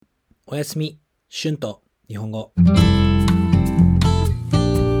おやすみ、春と日本語。皆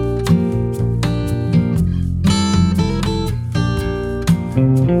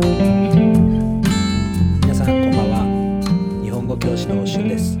さんこんばんは。日本語教師の春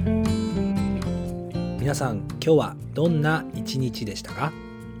です。皆さん、今日はどんな一日でしたか？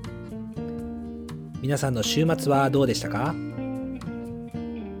皆さんの週末はどうでしたか？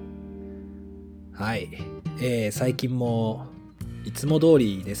はい、最近もいつも通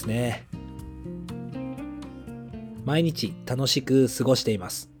りですね。毎日楽しく過ごしていま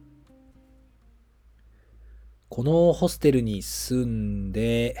す。このホステルに住ん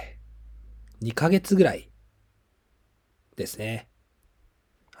で2ヶ月ぐらいですね。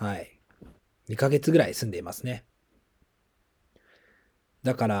はい。2ヶ月ぐらい住んでいますね。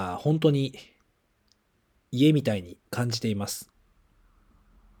だから本当に家みたいに感じています。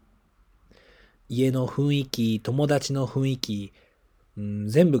家の雰囲気、友達の雰囲気、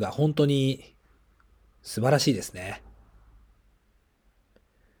全部が本当に素晴らしいですね。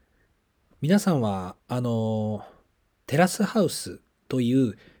皆さんは、テラスハウスとい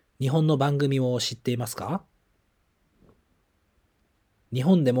う日本の番組を知っていますか？日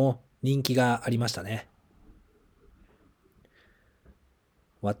本でも人気がありましたね。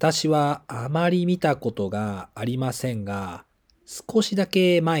私はあまり見たことがありませんが、少しだ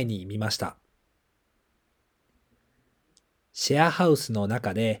け前に見ました。シェアハウスの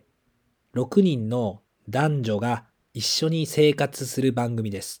中で6人の男女が一緒に生活する番組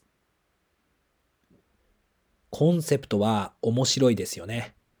です。コンセプトは面白いですよ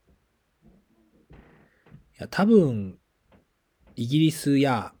ね。多分、イギリス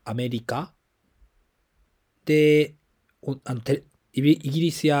やアメリカで、イギ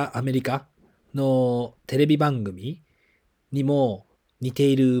リスやアメリカのテレビ番組にも似て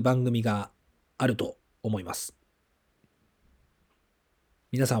いる番組があると思います。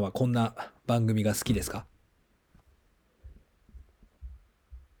皆さんはこんな番組が好きですか？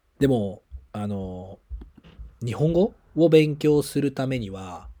でも、日本語を勉強するために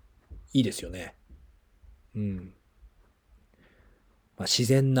はいいですよね。自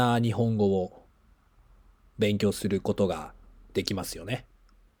然な日本語を勉強することができますよね。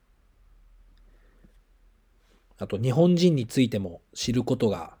あと日本人についても知ること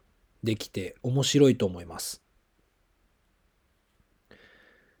ができて面白いと思います。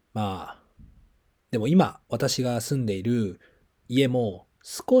でも今私が住んでいる家も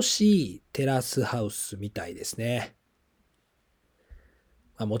少しテラスハウスみたいですね。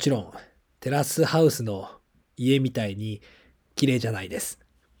もちろんテラスハウスの家みたいに綺麗じゃないです。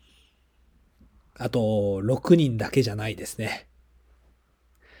あと6人だけじゃないですね。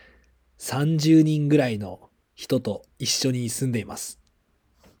30人ぐらいの人と一緒に住んでいます。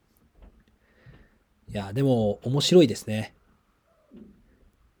いや、でも面白いですね。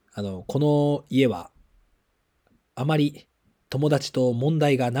この家はあまり友達と問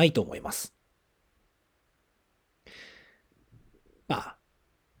題がないと思います。まあ、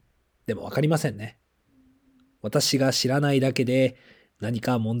でもわかりませんね。私が知らないだけで何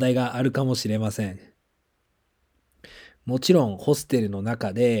か問題があるかもしれません。もちろんホステルの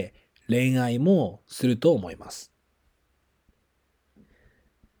中で恋愛もすると思います。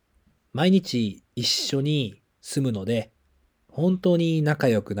毎日一緒に住むので本当に仲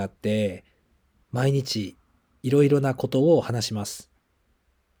良くなって毎日いろいろなことを話します。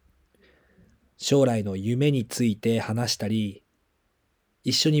将来の夢について話したり、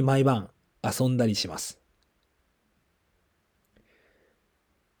一緒に毎晩遊んだりします。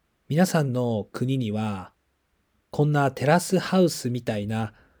皆さんの国にはこんなテラスハウスみたい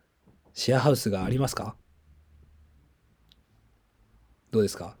なシェアハウスがありますか？どうで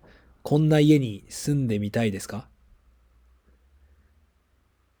すか？こんな家に住んでみたいですか？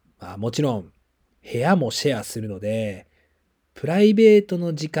もちろん部屋もシェアするので、プライベート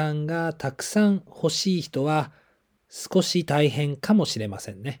の時間がたくさん欲しい人は少し大変かもしれま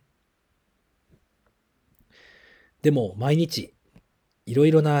せんね。でも毎日いろ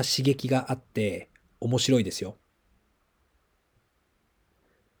いろな刺激があって面白いですよ。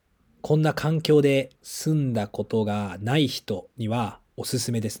こんな環境で住んだことがない人にはおす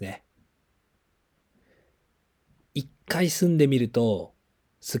すめですね。一回住んでみると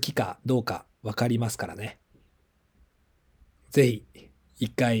好きかどうかわかりますからね。ぜひ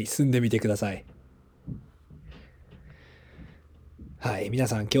一回住んでみてください。はい、皆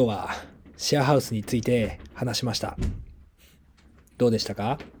さん今日はシェアハウスについて話しました。どうでした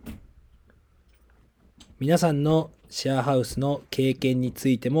か？皆さんのシェアハウスの経験につ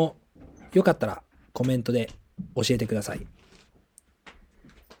いてもよかったらコメントで教えてください。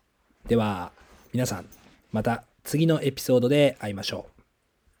では皆さんまた次のエピソードで会いましょう。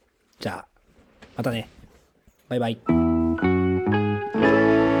じゃあ、またね。バイバイ。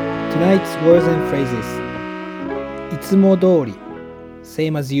Tonight's words and phrases. いつも通り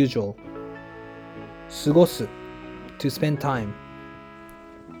same as usual. 過ごす to spend time.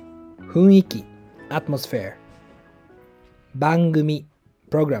 雰囲気 atmosphere. 番組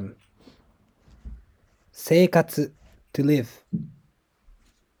program. 生活 to live.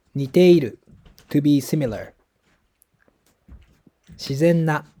 似ている to be similar. 自然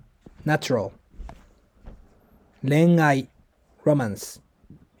な natural. 恋愛 romance.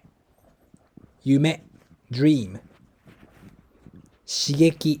 夢 dream. 刺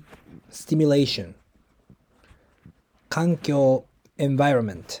激 stimulation. 環境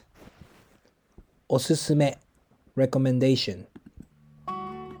environment. おすすめ recommendation.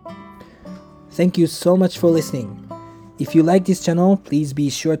 Thank you so much for listening. If you like this channel, please be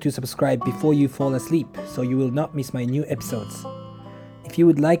sure to subscribe before you fall asleep so you will not miss my new episodes. If you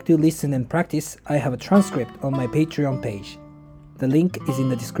would like to listen and practice, I have a transcript on my Patreon page. The link is in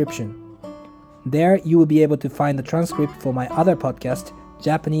the description. There you will be able to find the transcript for my other podcast,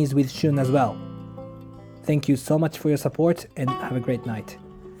 Japanese with Shun, as well. Thank you so much for your support and have a great night.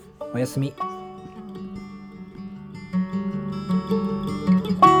 おやすみ。